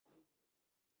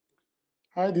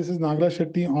Hi, this is Nagaraj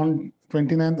Shetty on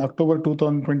 29th October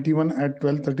 2021 at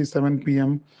 12:37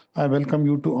 p.m. I welcome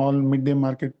you to all midday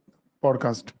market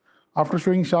podcast. After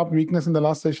showing sharp weakness in the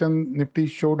last session, Nifty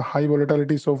showed high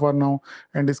volatility so far now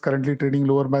and is currently trading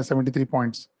lower by 73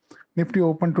 points. Nifty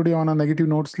opened today on a negative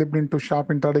note, slipped into sharp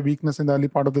intraday weakness in the early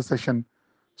part of the session.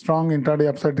 Strong intraday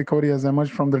upside recovery has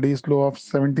emerged from the day's low of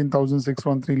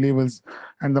 17,613 levels,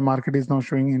 and the market is now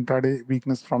showing intraday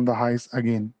weakness from the highs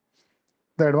again.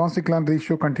 The advanced decline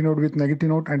ratio continued with negative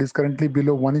note and is currently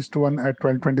below 1 is to 1 at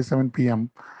 12:27 p.m.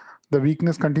 The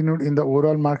weakness continued in the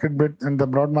overall market bid and the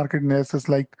broad market indices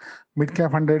like mid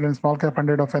cap 100 and small cap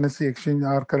 100 of NSE exchange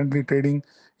are currently trading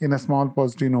in a small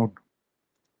positive note.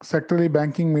 Sectorally,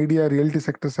 banking, media, realty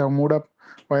sectors have moved up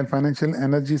while financial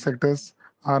energy sectors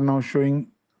are now showing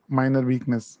minor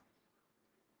weakness.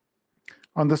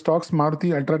 On the stocks,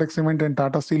 Maruti, Ultratech Cement, and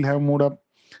Tata Steel have moved up,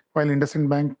 while IndusInd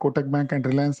Bank, Kotak Bank, and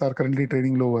Reliance are currently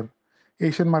trading lower.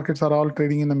 Asian markets are all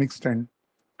trading in a mixed trend.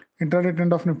 Intraday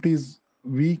trend of Nifty is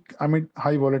weak amid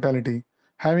high volatility,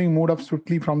 having moved up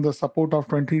swiftly from the support of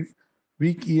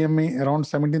 20-week EMA around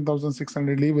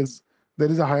 17,600 levels. There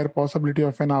is a higher possibility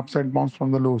of an upside bounce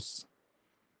from the lows.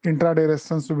 Intraday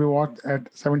resistance to be watched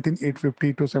at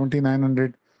 17,850 to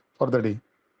 17,900 for the day.